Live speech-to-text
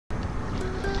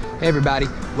Hey everybody,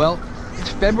 well, it's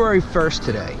February 1st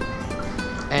today,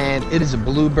 and it is a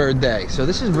bluebird day. So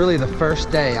this is really the first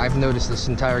day I've noticed this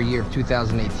entire year of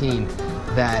 2018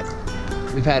 that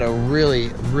we've had a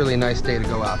really nice day to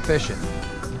go out fishing.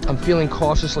 I'm feeling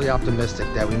cautiously optimistic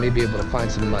that we may be able to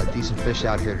find some decent fish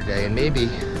out here today, and maybe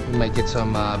we might get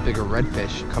some bigger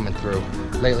redfish coming through.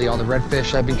 Lately, all the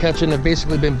redfish I've been catching have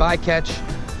basically been bycatch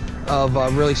of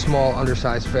really small,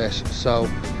 undersized fish. So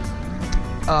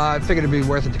I figured it'd be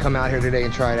worth it to come out here today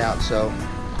and try it out. So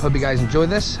hope you guys enjoy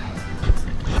this.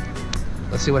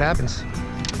 Let's see what happens.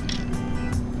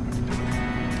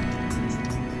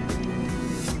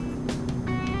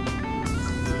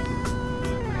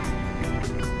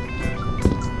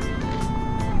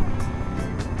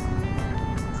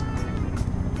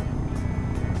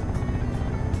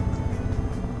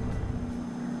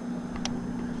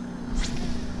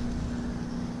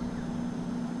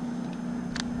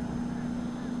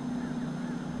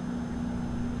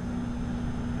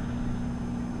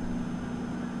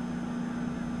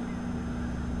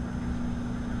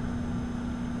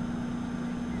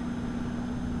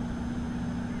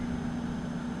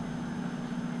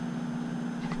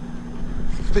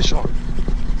 Fish on.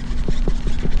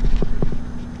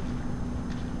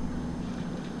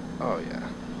 Oh yeah.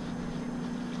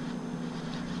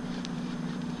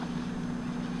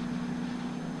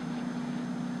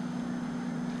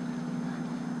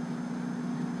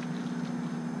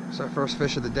 It's our first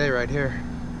fish of the day right here.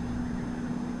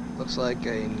 Looks like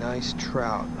a nice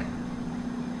trout.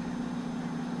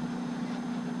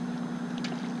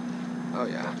 Oh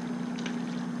yeah.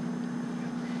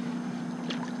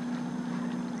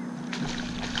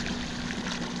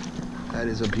 That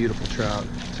is a beautiful trout,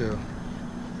 too.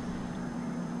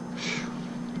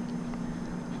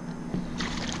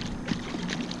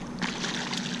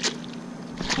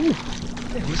 Ooh,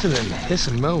 man, listen to him hiss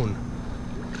and moan.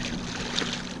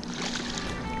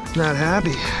 He's not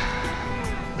happy.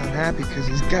 Not happy because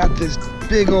he's got this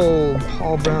big old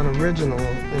Paul Brown original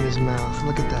in his mouth.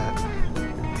 Look at that.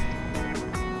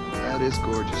 That is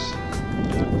gorgeous.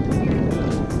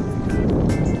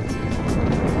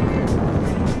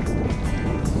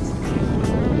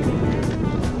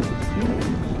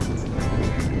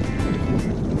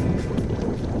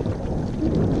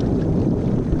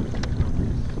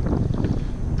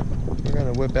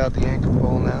 Whip out the anchor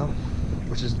pole now,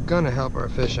 which is gonna help our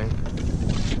fishing.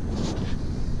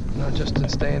 Not just in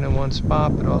staying in one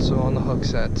spot, but also on the hook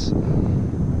sets.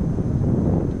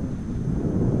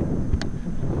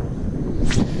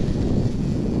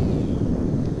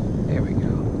 There we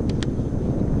go.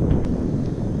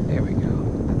 There we go.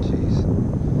 Jeez.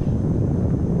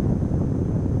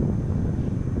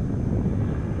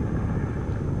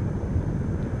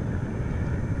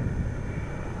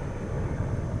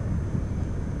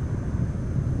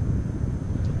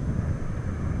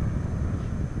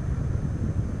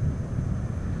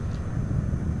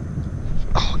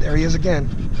 There he is again.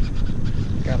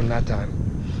 Got him that time.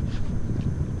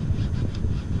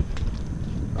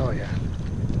 Oh yeah.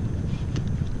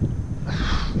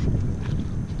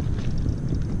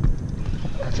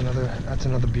 That's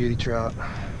another beauty trout.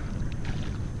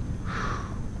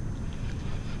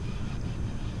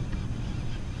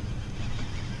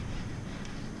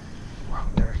 Wow,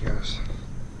 there he goes.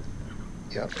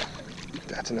 Yep.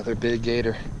 That's another big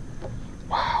gator.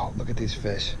 Wow, look at these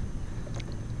fish.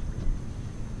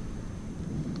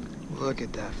 Look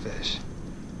at that fish.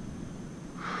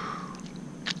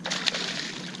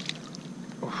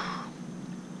 Oh,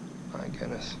 my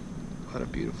goodness. What a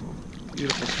beautiful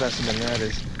specimen that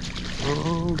is.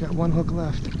 Oh, got one hook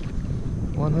left.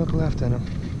 One hook left in him.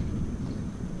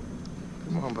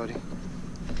 Come on, buddy.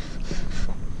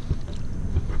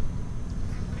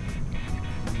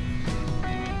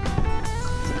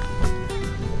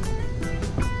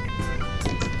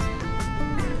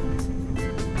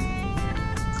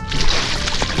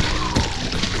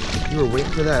 You were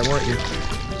waiting for that, weren't you?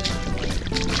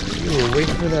 You were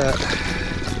waiting for that.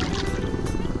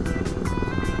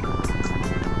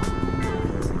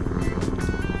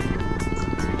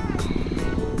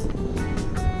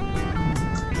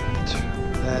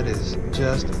 That is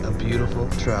just a beautiful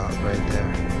trout right there.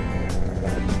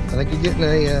 I think you're getting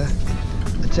a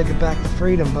ticket back to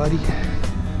freedom, buddy.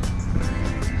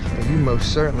 And you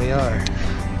most certainly are.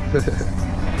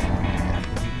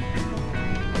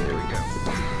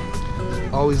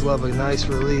 Always love a nice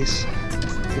release.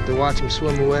 Get to watch him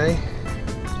swim away.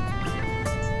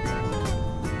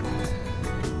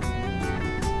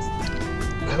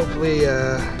 Hopefully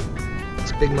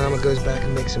this big mama goes back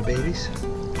and makes some babies.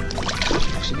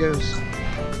 There she goes.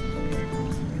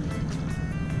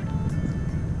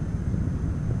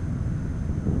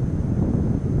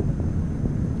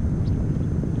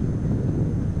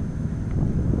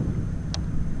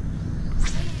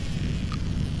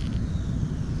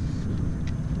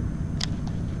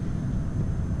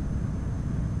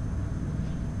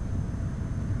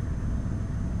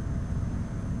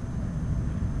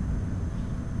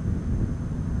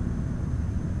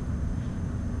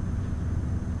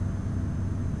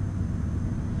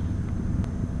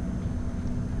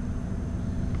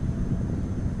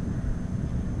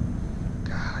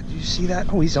 you see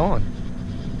that? Oh, he's on.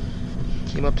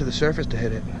 Came up to the surface to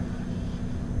hit it.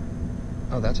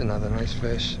 Oh, that's another nice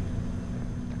fish.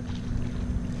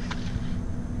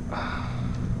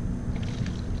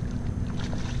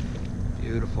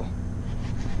 Beautiful.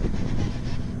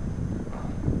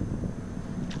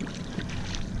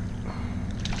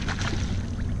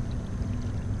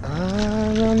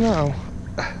 I don't know.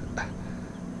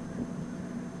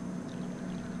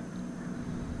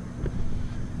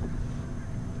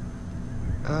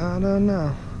 I don't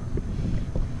know.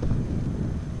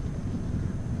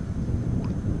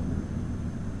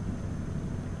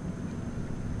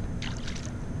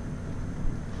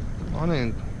 Come on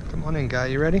in. Come on in, guy.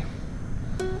 You ready?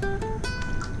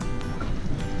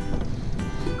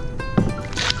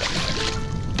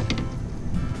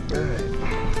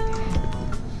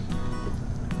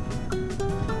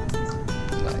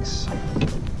 Nice.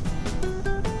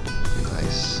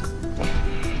 Nice.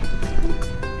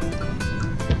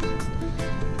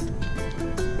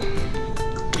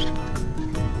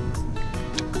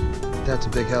 That's a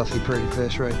big, healthy, pretty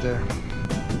fish right there.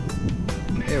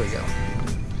 There we go.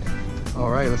 All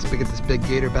right, let's get this big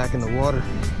gator back in the water.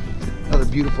 Another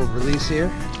beautiful release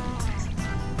here.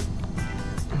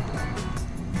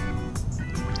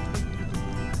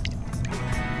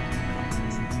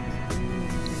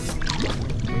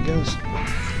 There he goes.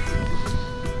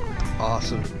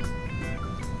 Awesome.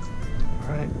 All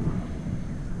right.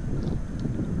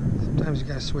 Sometimes you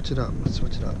gotta switch it up. Let's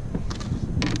switch it up.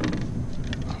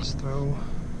 Let's throw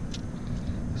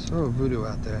a Vudu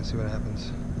out there and see what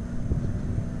happens.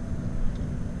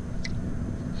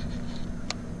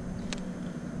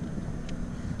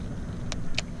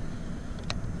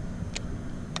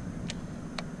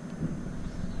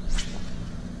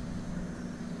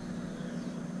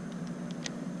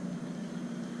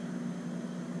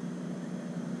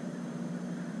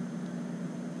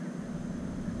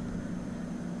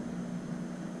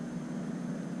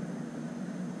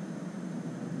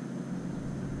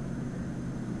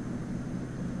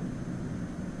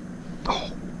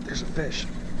 Oh, there's a fish.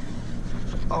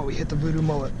 Oh, we hit the Vudu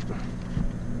mullet.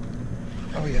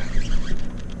 Oh yeah.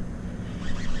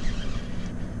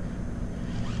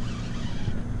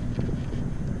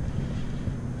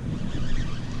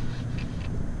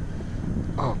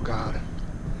 Oh God,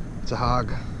 it's a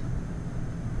hog.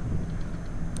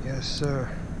 Yes, sir.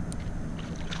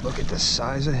 Look at the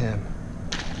size of him.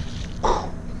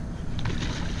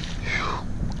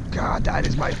 God, that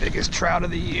is my biggest trout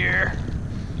of the year.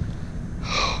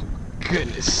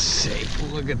 Goodness sake,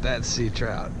 look at that sea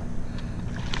trout.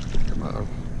 Come on,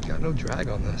 got no drag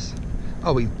on this.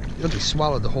 Oh, he literally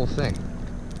swallowed the whole thing.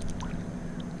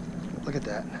 Look at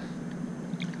that.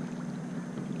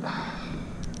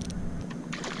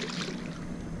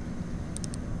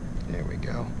 There we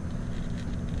go.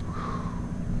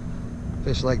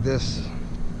 Fish like this,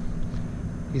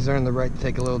 he's earned the right to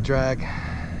take a little drag.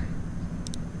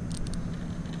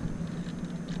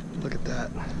 Look at that.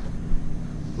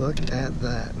 Look at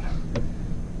that.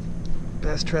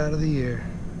 Best trout of the year.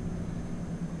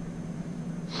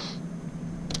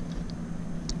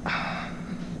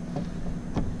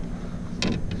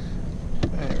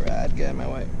 Alright, Rod, get out of my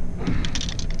way.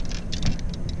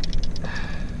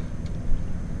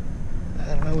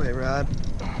 Out of my way, Rod.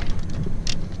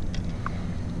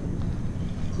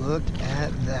 Look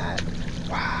at that.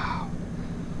 Wow.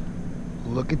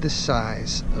 Look at the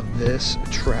size of this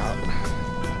trout.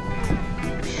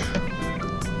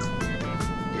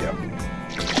 Yep.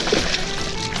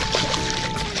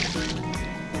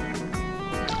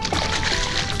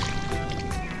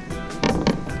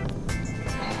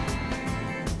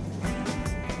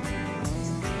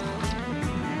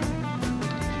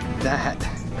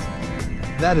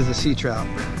 That is a sea trout.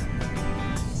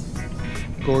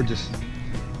 Gorgeous.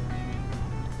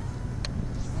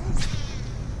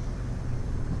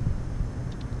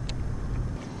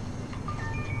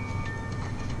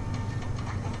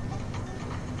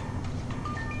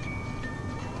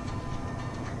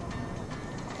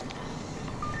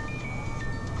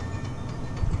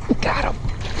 Got him.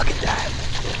 Look at that.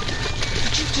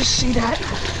 Did you just see that?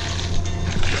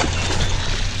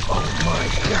 Oh my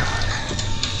God.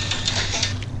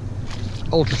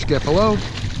 Ultraskiff, hello.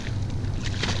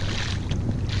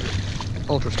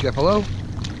 Ultraskiff, hello.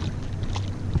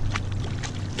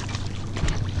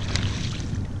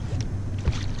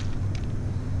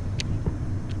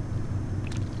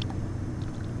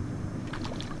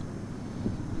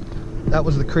 That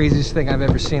was the craziest thing I've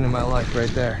ever seen in my life right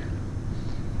there.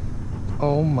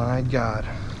 Oh my God.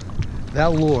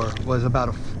 That lure was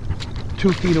about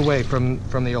 2 feet away from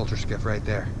the Ultraskiff right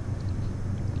there.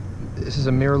 This is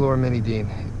a MirrOlure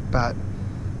MirrOdine. about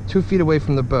 2 feet away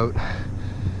from the boat.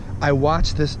 I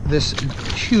watched this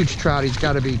huge trout. He's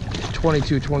got to be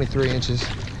 22, 23 inches.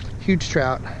 Huge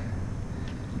trout.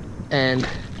 And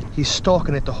he's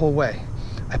stalking it the whole way.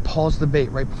 I pause the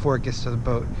bait right before it gets to the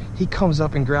boat. He comes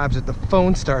up and grabs it. The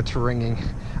phone starts ringing.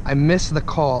 I miss the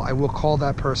call. I will call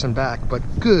that person back, but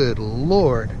good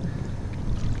Lord.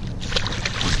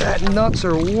 Is that nuts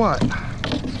or what?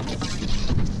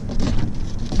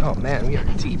 Oh man, we are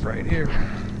deep right here.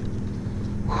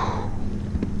 Whew.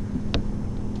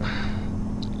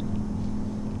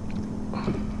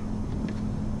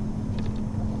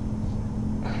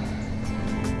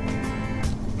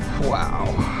 Wow.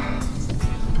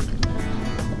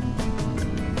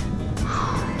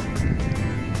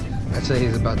 I'd say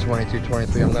he's about 22,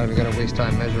 23. I'm not even going to waste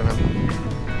time measuring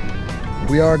him.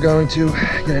 We are going to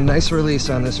get a nice release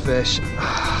on this fish.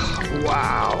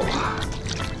 Wow.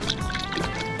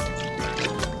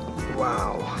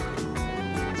 Wow.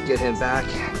 Let's get him back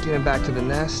to the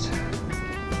nest.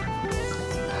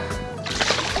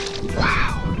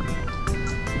 Wow.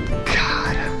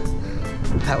 God.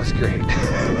 That was great.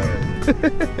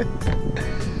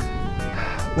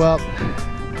 Well,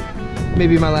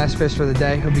 maybe my last fish for the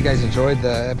day. Hope you guys enjoyed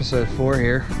the episode 4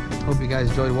 here. Hope you guys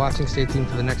enjoyed watching. Stay tuned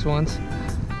for the next ones.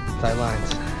 Tight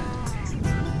lines.